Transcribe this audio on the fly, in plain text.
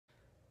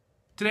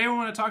Today I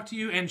want to talk to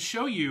you and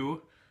show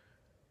you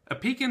a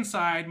peek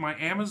inside my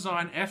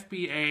Amazon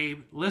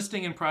FBA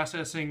listing and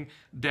processing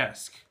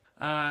desk.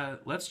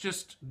 Let's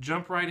just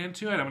jump right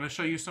into it. I'm going to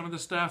show you some of the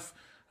stuff.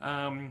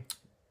 I'm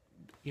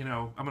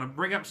going to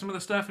bring up some of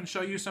the stuff and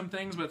show you some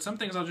things, but some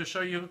things I'll just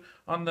show you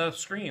on the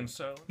screen.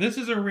 So this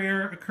is a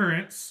rare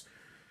occurrence.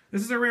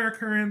 This is a rare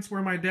occurrence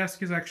where my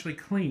desk is actually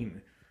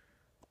clean.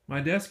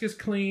 My desk is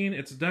clean,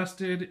 it's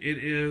dusted, it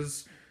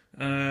is,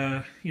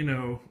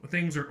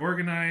 things are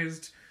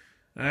organized.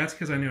 That's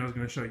because I knew I was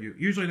going to show you.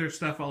 Usually there's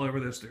stuff all over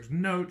this. There's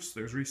notes,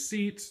 there's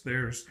receipts,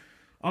 there's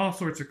all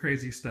sorts of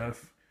crazy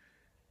stuff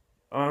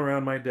all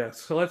around my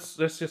desk. So let's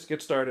just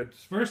get started.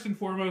 First and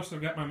foremost,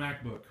 I've got my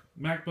MacBook.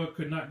 MacBook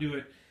could not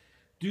do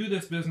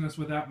this business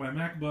without my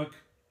MacBook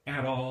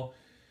at all.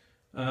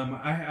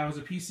 I was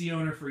a PC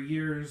owner for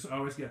years. I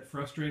always get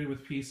frustrated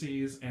with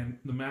PCs, and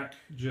the Mac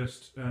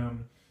just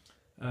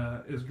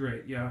is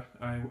great. Yeah,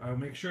 I'll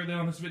make sure that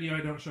on this video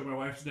I don't show my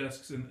wife's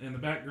desks in the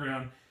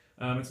background.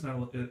 It's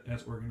not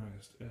as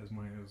organized as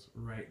mine is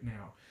right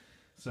now.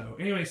 So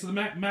anyway, so the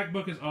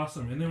MacBook is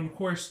awesome. And then of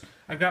course,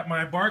 I've got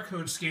my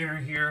barcode scanner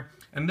here.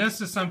 And this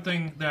is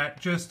something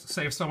that just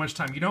saves so much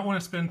time. You don't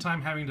want to spend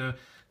time having to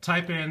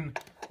type in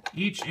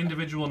each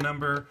individual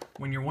number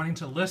when you're wanting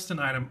to list an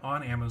item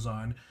on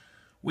Amazon.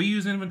 We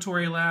use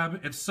Inventory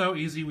Lab. It's so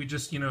easy. We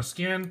just,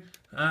 scan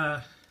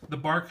the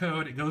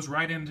barcode. It goes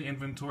right into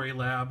Inventory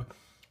Lab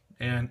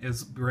and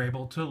we're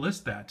able to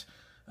list that.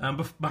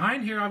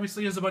 Behind here,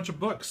 obviously, is a bunch of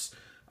books.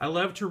 I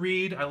love to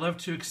read. I love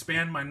to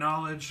expand my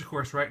knowledge. Of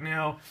course, right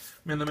now,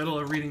 I'm in the middle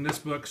of reading this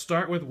book,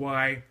 Start With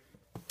Why.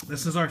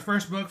 This is our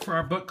first book for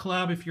our book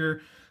club. If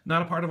you're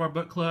not a part of our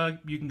book club,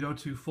 you can go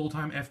to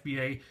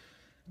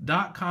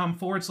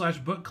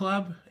fulltimefba.com/book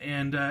club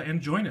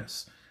and join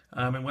us.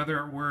 And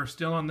whether we're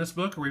still on this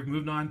book or we've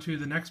moved on to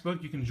the next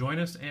book, you can join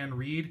us and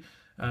read.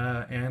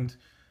 And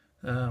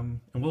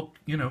we'll,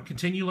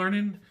 continue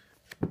learning,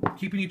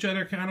 keeping each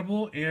other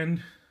accountable,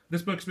 and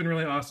this book's been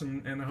really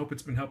awesome, and I hope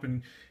it's been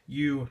helping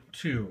you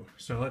too.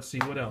 So let's see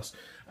what else.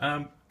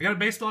 I got a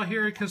base law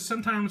here because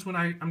sometimes when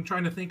I'm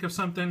trying to think of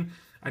something,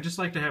 I just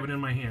like to have it in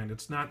my hand.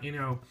 It's not,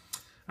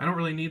 I don't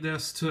really need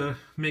this to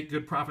make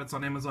good profits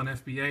on Amazon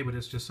FBA, but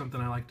it's just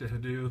something I like to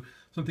do,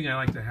 something I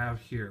like to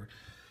have here.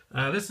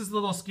 This is the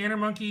little Scanner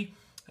Monkey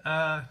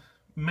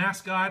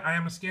mascot. I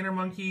am a Scanner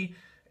Monkey,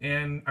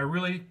 and I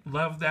really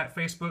love that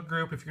Facebook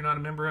group. If you're not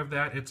a member of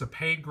that, it's a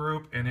paid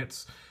group, and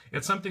it's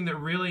something that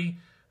really...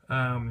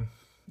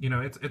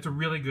 it's a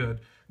really good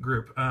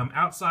group.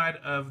 Outside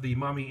of the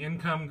Mommy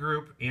Income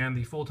group and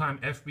the Full-Time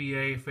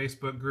FBA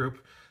Facebook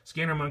group,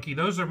 Scanner Monkey,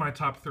 those are my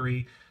top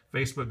 3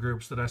 Facebook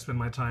groups that I spend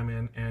my time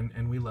in,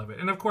 and we love it.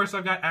 And of course,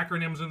 I've got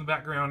acronyms in the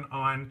background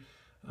on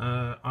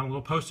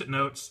little Post-it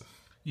notes.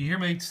 You hear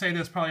me say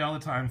this probably all the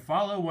time: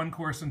 follow one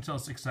course until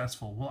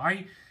successful. Well,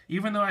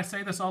 even though I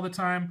say this all the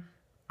time,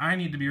 I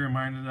need to be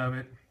reminded of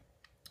it,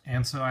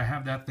 and so I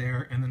have that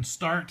there. And then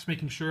start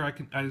making sure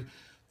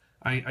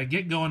I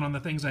get going on the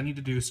things I need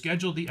to do.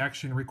 Schedule the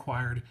action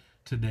required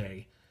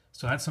today.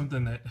 So that's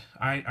something that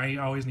I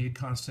always need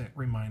constant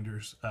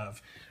reminders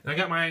of. And I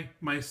got my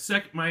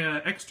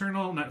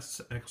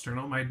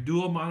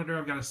dual monitor.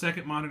 I've got a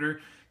second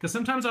monitor because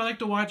sometimes I like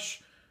to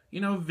watch,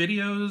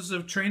 videos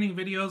of training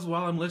videos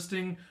while I'm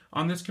listing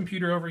on this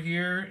computer over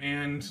here,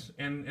 and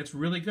it's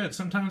really good.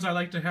 Sometimes I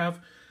like to have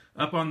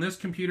up on this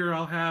computer,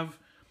 I'll have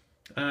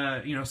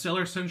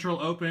Seller Central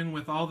open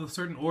with all the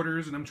certain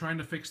orders, and I'm trying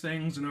to fix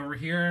things, and over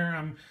here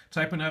I'm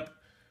typing up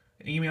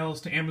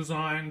emails to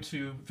Amazon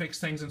to fix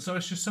things, and so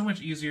it's just so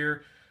much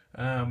easier,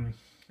 and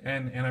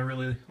I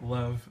really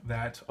love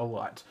that a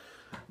lot.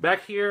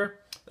 Back here,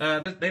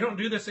 they don't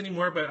do this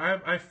anymore, but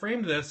I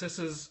framed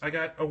this. I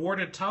got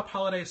awarded Top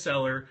Holiday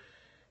Seller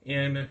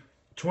in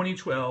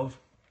 2012,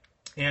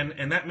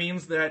 and that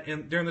means that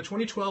during the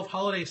 2012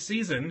 holiday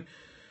season,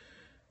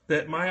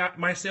 that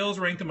my sales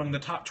ranked among the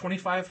top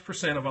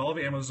 25% of all of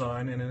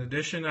Amazon, and in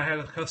addition, I had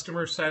a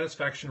customer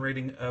satisfaction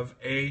rating of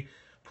A+.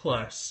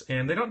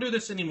 And they don't do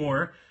this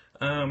anymore,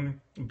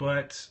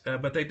 but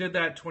they did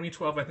that.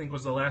 2012, I think,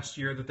 was the last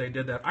year that they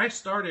did that. I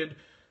started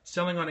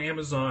selling on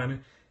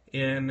Amazon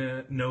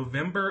in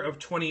November of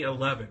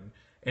 2011,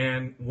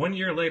 and 1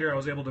 year later, I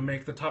was able to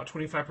make the top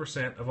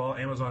 25% of all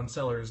Amazon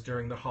sellers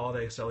during the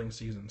holiday selling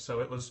season.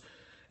 So it was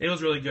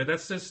really good.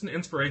 That's just an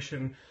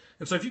inspiration.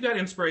 And so if you've got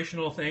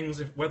inspirational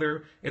things,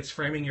 whether it's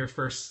framing your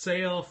first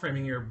sale,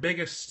 framing your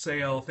biggest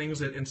sale, things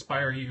that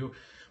inspire you,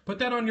 put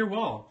that on your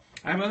wall.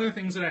 I have other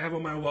things that I have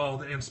on my wall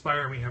that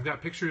inspire me. I've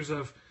got pictures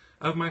of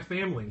my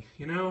family.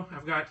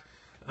 I've got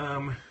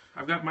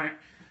my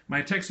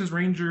Texas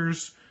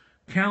Rangers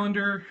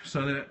calendar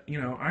so that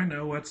I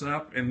know what's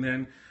up, and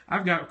then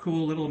I've got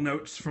cool little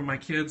notes from my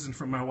kids and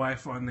from my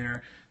wife on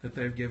there that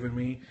they've given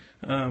me.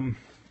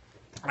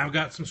 I've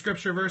got some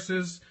scripture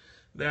verses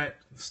that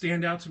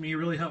stand out to me,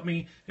 really help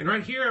me. And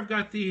right here, I've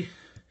got the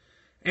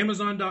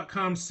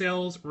Amazon.com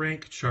sales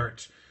rank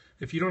chart.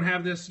 If you don't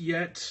have this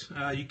yet,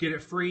 you get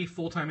it free,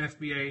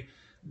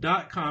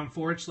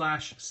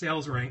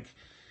 fulltimefba.com/sales rank.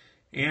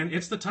 And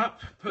it's the top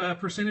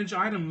percentage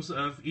items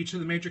of each of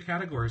the major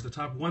categories, the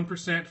top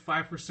 1%,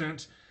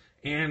 5%,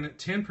 and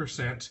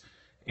 10%.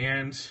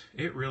 And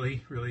it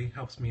really, really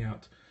helps me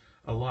out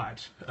a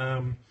lot.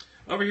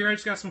 Over here, I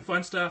just got some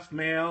fun stuff,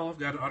 mail. I've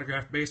got an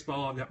autographed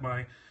baseball. I've got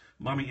my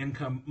Mommy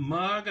Income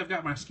mug. I've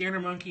got my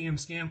Scanner Monkey and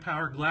Scan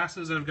Power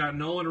glasses. And I've got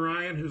Nolan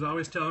Ryan, who's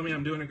always telling me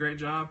I'm doing a great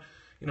job.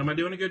 You know, am I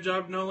doing a good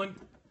job, Nolan?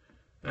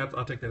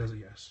 I'll take that as a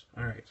yes.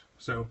 All right.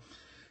 So,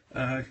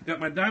 got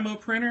my Dymo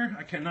printer.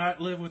 I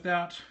cannot live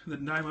without the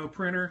Dymo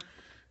printer.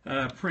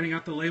 Printing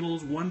out the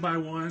labels one by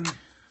one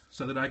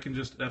so that I can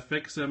just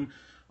affix them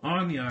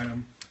on the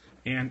item.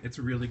 And it's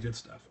really good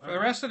stuff. For the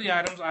rest of the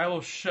items, I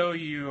will show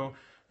you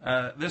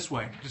this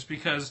way, just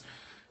because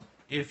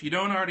if you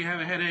don't already have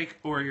a headache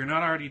or you're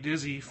not already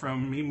dizzy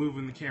from me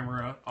moving the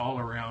camera all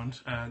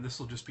around, this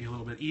will just be a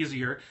little bit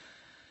easier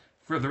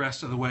for the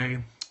rest of the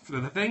way for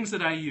the things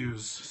that I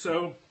use.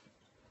 So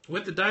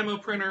with the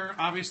Dymo printer,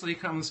 obviously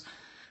comes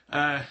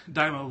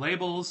Dymo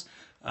labels.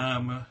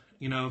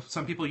 You know,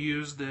 some people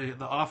use the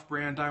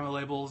off-brand Dymo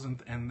labels,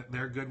 and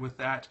they're good with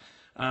that.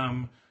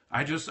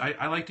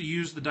 I like to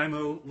use the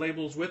Dymo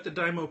labels with the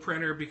Dymo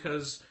printer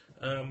because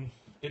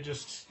it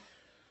just,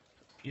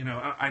 you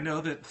know, I know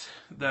that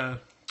the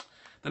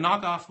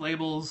knockoff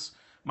labels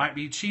might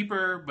be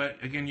cheaper, but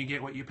again, you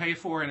get what you pay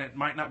for, and it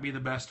might not be the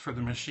best for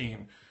the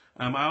machine.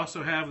 I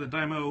also have the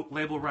Dymo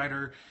Label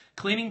Writer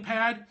cleaning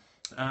pad,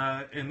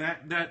 and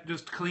that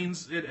just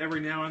cleans it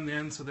every now and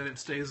then so that it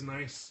stays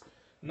nice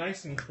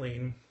and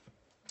clean.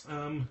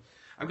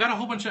 I've got a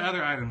whole bunch of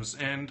other items,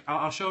 and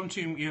I'll show them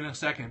to you in a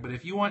second. But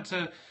if you want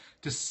to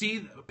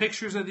see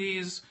pictures of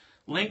these,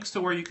 links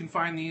to where you can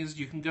find these,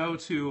 you can go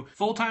to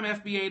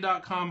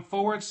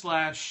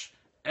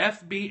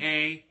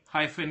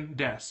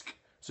fulltimefba.com/FBA-desk.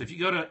 So if you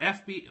go to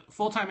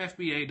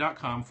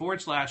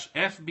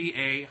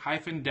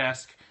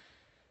fulltimefba.com/FBA-desk,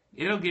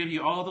 it'll give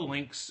you all the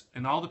links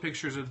and all the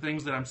pictures of the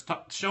things that I'm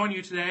showing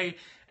you today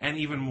and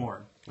even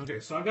more. Okay,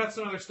 so I've got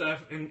some other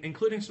stuff,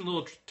 including some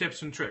little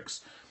tips and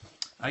tricks.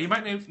 You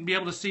might not be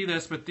able to see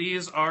this, but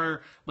these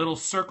are little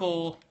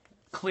circle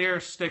clear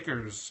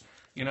stickers.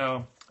 You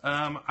know,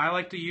 I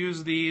like to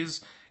use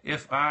these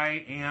if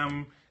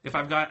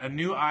I've got a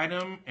new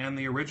item and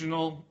the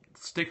original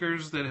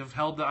stickers that have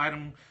held the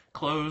item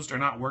closed are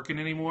not working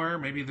anymore.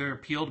 Maybe they're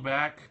peeled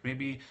back.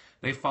 Maybe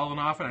they've fallen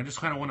off, and I just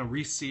kind of want to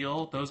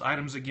reseal those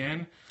items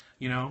again.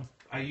 You know,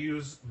 I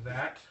use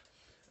that.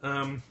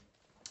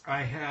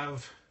 I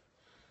have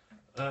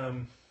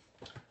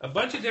a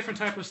bunch of different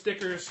types of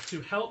stickers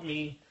to help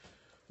me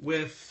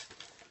with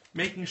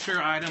making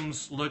sure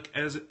items look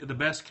as the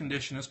best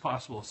condition as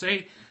possible.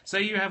 Say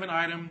you have an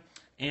item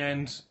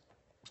and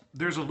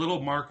there's a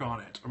little mark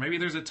on it, or maybe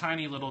there's a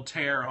tiny little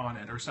tear on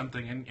it or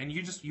something, and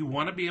you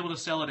want to be able to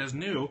sell it as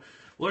new.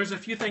 Well, there's a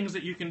few things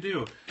that you can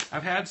do.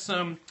 I've had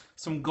some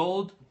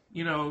gold,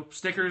 you know,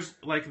 stickers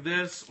like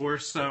this, or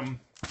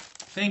some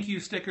thank you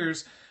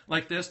stickers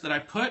like this that I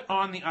put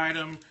on the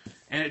item,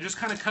 and it just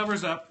kind of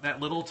covers up that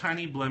little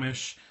tiny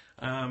blemish.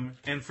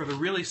 And for the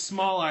really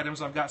small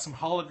items, I've got some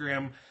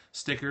hologram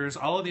stickers.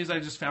 All of these I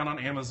just found on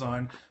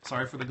Amazon.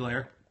 Sorry for the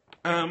glare.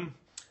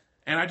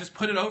 And I just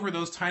put it over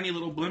those tiny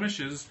little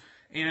blemishes,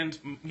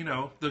 and you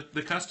know,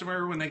 the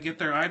customer, when they get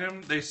their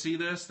item, they see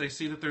this, they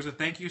see that there's a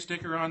thank you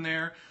sticker on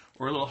there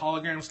or a little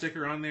hologram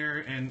sticker on there,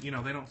 and you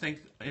know, they don't think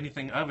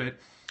anything of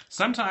it.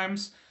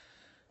 Sometimes,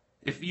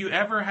 if you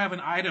ever have an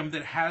item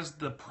that has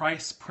the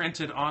price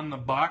printed on the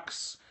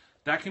box,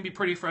 that can be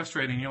pretty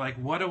frustrating. You're like,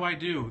 what do I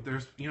do?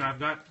 There's, you know, I've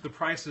got the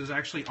prices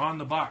actually on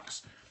the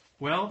box.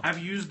 Well, I've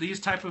used these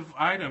type of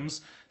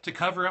items to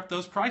cover up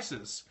those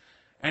prices.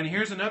 And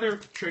here's another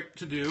trick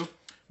to do.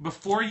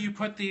 Before you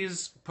put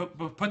these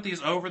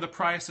over the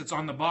price that's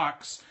on the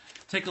box,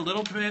 take a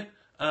little bit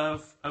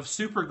of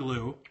super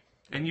glue,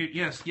 and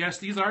yes,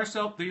 these are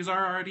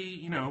already,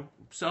 you know,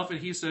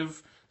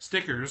 self-adhesive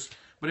stickers.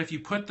 But if you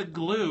put the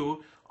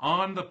glue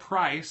on the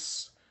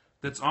price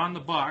that's on the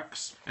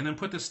box and then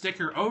put the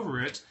sticker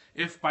over it,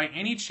 if by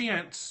any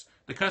chance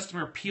the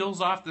customer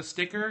peels off the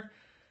sticker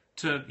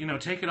to, you know,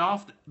 take it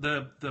off,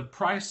 the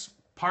price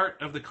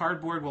part of the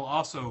cardboard will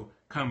also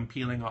come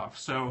peeling off.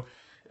 So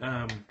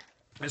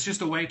it's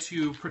just a way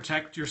to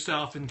protect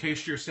yourself in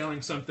case you're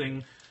selling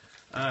something,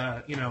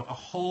 you know, a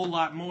whole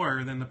lot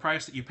more than the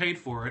price that you paid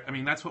for it. I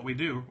mean, that's what we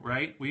do,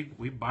 right?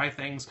 We buy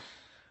things,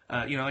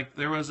 you know, like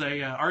there was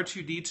a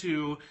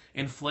R2-D2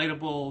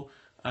 inflatable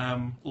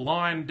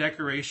lawn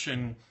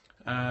decoration,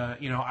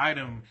 you know,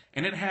 item,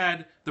 and it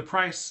had the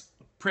price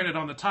printed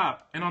on the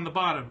top and on the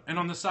bottom and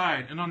on the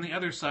side and on the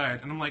other side,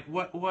 and I'm like,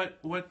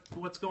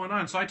 what's going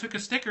on? So I took a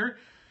sticker,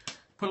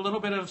 put a little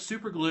bit of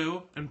super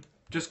glue, and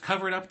just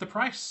covered up the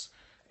price,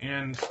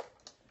 and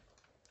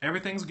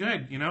everything's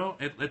good. You know,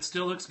 it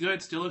still looks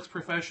good, still looks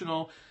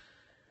professional,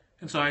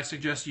 and so I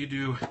suggest you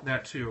do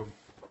that too.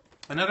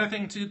 Another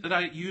thing too that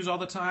I use all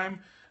the time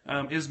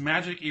is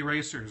magic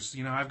erasers.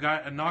 You know, I've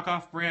got a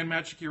knockoff brand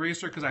magic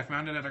eraser because I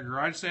found it at a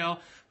garage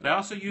sale, but I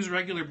also use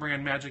regular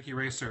brand magic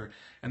eraser,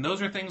 and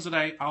those are things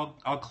that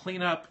I'll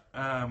clean up.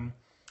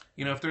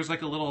 You know, if there's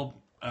like a little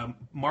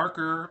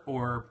marker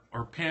or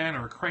pen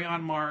or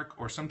crayon mark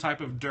or some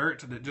type of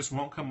dirt that just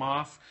won't come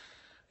off.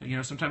 You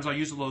know, sometimes I'll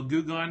use a little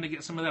glue gun to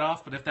get some of that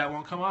off, but if that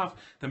won't come off,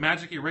 the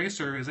magic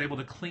eraser is able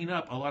to clean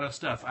up a lot of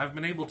stuff. I've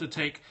been able to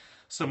take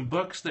some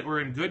books that were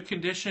in good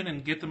condition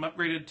and get them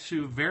upgraded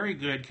to very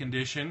good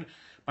condition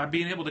by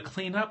being able to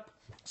clean up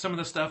some of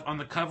the stuff on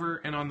the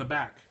cover and on the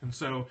back. And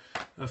so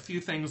a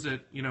few things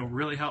that, you know,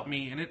 really help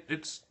me, and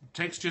it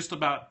takes just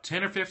about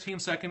 10 or 15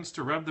 seconds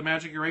to rub the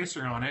magic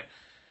eraser on it,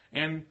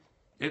 and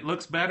it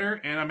looks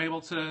better, and I'm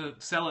able to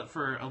sell it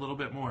for a little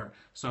bit more.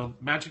 So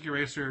magic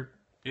eraser,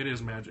 it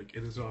is magic.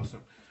 It is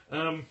awesome.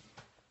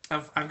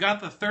 I've got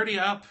the 30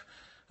 up,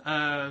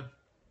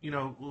 you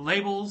know,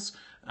 labels.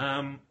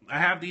 I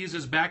have these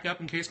as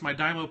backup in case my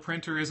Dymo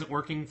printer isn't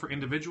working for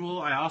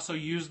individual. I also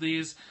use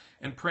these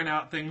and print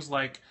out things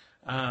like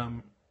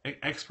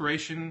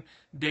expiration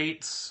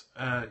dates.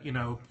 You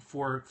know,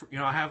 you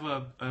know, I have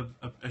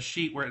a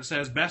sheet where it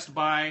says Best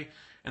Buy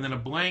and then a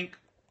blank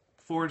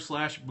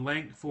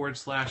 /blank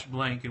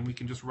 /blank, and we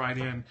can just write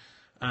in.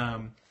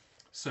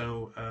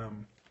 So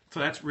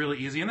that's really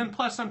easy. And then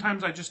plus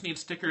sometimes I just need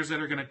stickers that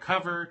are going to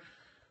cover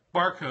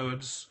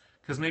barcodes,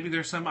 because maybe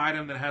there's some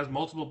item that has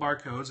multiple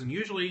barcodes, and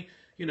usually,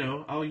 you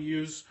know, I'll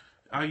use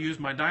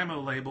my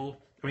Dymo label.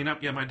 I mean,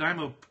 my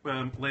Dymo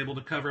label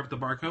to cover up the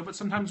barcode, but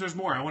sometimes there's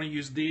more. I want to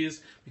use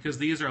these because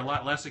these are a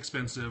lot less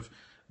expensive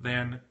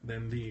than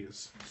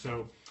these.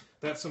 So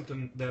that's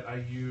something that I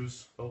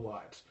use a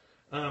lot.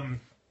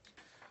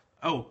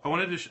 Oh, I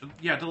wanted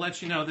to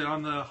let you know that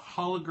on the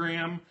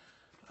hologram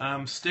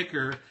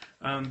sticker,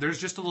 there's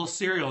just a little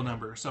serial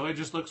number, so it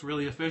just looks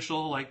really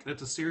official, like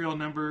it's a serial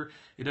number.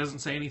 It doesn't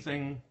say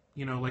anything,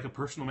 you know, like a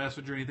personal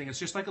message or anything. It's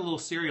just like a little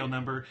serial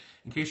number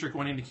in case you're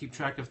wanting to keep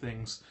track of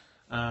things.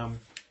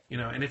 You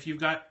know, and if you've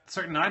got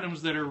certain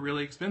items that are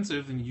really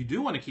expensive and you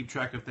do want to keep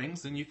track of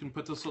things, then you can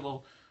put this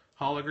little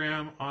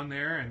hologram on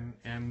there,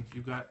 and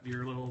you've got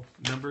your little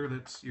number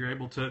you're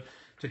able to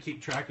keep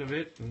track of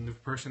it. And if a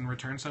person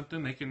returns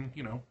something, they can,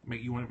 you know,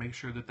 you want to make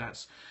sure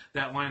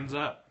that lines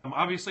up.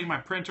 Obviously, my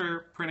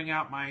printer, printing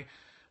out my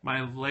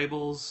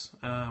labels.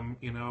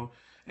 You know,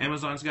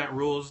 Amazon's got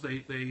rules.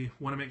 They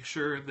want to make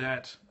sure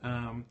that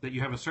that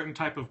you have a certain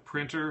type of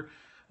printer.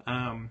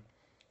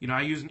 You know,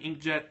 I use an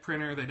inkjet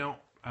printer. They don't.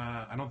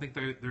 I don't think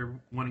they're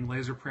wanting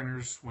laser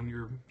printers when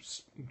you're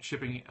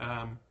shipping.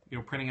 You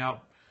know, printing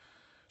out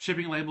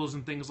shipping labels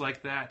and things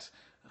like that.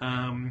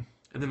 And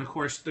then of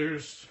course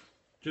there's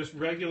just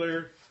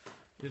regular,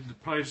 it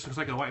probably just looks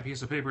like a white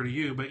piece of paper to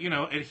you, but you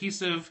know,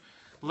 adhesive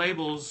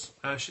labels,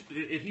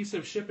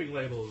 adhesive shipping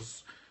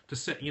labels to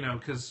set, you know,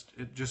 because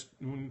it just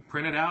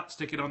print it out,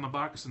 stick it on the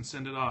box, and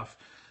send it off.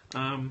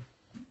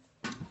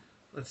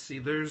 Let's see,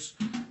 there's,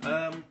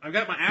 I've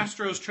got my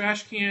Astros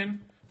trash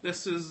can.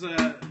 This is,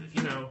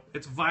 you know,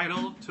 it's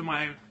vital to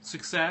my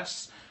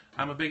success.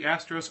 I'm a big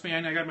Astros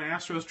fan. I got my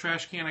Astros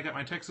trash can. I got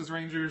my Texas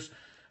Rangers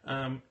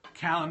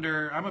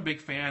calendar. I'm a big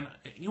fan.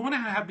 You want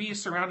to be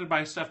surrounded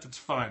by stuff that's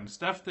fun,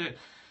 stuff that,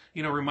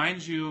 you know,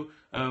 reminds you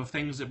of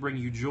things that bring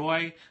you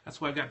joy. That's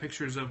why I've got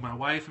pictures of my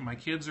wife and my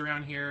kids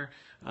around here.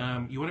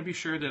 You want to be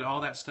sure that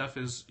all that stuff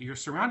you're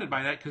surrounded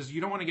by that, because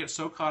you don't want to get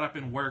so caught up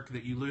in work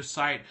that you lose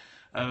sight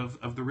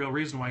of the real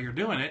reason why you're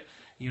doing it.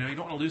 You know, you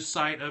don't want to lose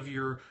sight of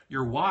your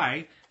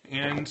why.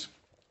 And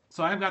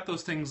so I've got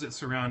those things that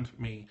surround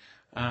me.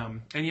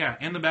 And yeah,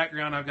 in the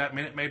background, I've got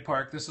Minute Maid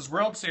Park. This is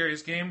World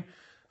Series, Game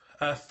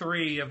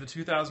 3 of the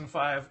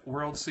 2005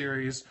 World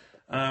Series.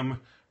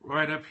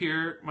 Right up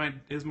here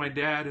is my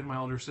dad and my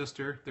older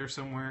sister. They're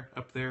somewhere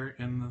up there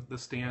in the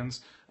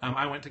stands.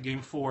 I went to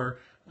Game 4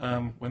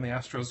 when the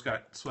Astros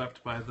got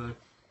swept by the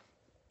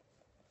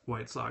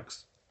White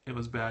Sox. It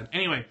was bad.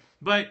 Anyway,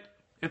 but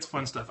it's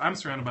fun stuff. I'm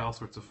surrounded by all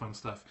sorts of fun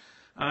stuff.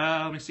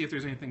 Let me see if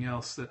there's anything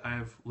else that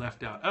I've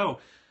left out. Oh,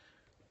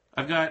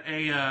 I've got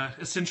a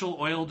essential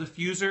oil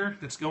diffuser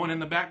that's going in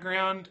the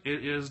background.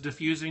 It is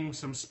diffusing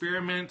some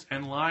spearmint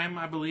and lime,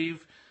 I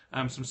believe.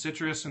 Some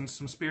citrus and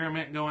some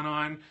spearmint going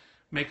on,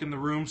 making the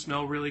room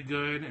smell really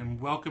good and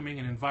welcoming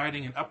and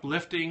inviting and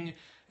uplifting.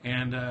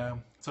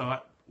 And so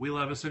we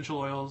love essential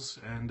oils,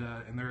 and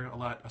they're a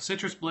lot.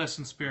 Citrus bliss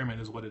and spearmint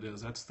is what it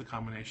is. That's the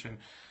combination.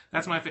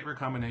 That's my favorite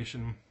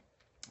combination,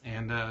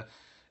 and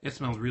it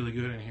smells really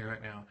good in here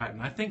right now.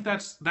 And I think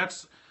that's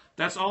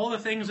all the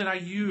things that I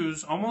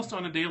use almost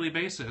on a daily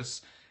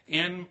basis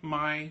in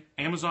my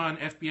Amazon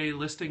FBA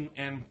listing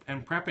and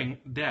prepping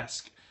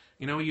desk.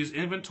 You know, we use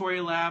Inventory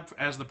Lab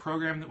as the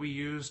program that we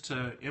use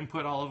to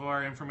input all of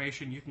our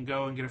information. You can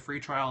go and get a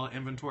free trial at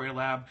Inventory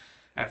Lab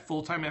at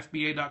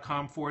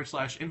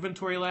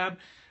fulltimefba.com/Inventory Lab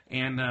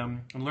and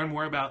learn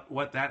more about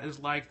what that is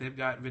like. They've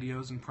got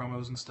videos and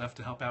promos and stuff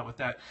to help out with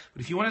that.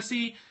 But if you want to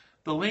see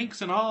the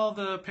links and all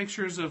the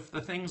pictures of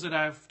the things that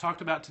I've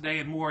talked about today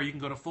and more, you can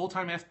go to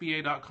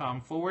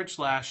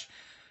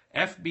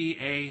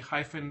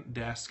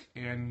fulltimefba.com/FBA-desk,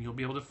 and you'll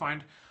be able to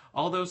find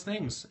all those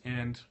things.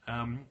 And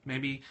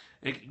maybe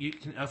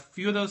a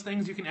few of those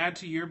things you can add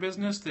to your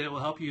business that will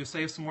help you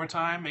save some more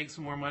time, make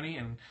some more money,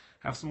 and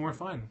have some more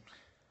fun.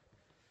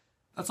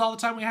 That's all the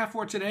time we have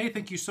for today.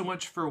 Thank you so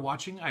much for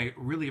watching. I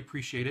really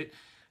appreciate it.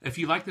 If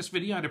you like this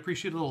video, I'd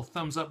appreciate a little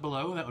thumbs up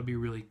below. That would be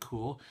really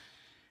cool.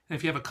 And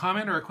if you have a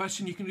comment or a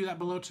question, you can do that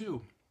below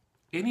too.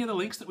 Any of the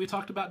links that we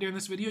talked about during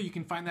this video, you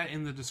can find that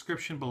in the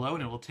description below,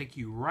 and it will take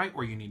you right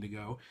where you need to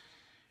go.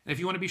 And if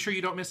you want to be sure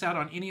you don't miss out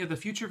on any of the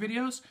future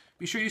videos,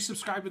 be sure you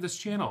subscribe to this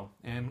channel,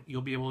 and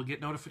you'll be able to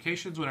get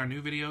notifications when our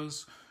new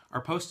videos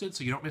are posted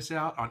so you don't miss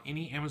out on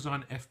any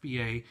Amazon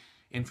FBA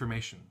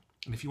information.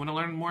 And if you want to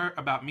learn more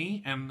about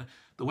me and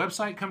the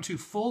website, come to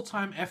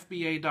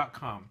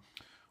fulltimefba.com,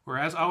 where,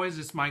 as always,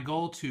 it's my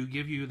goal to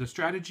give you the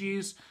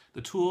strategies,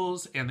 the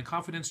tools, and the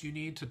confidence you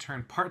need to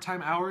turn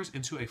part-time hours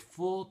into a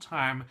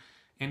full-time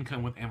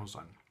income with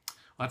Amazon.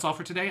 Well, that's all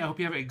for today. I hope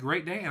you have a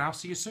great day, and I'll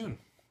see you soon.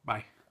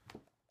 Bye.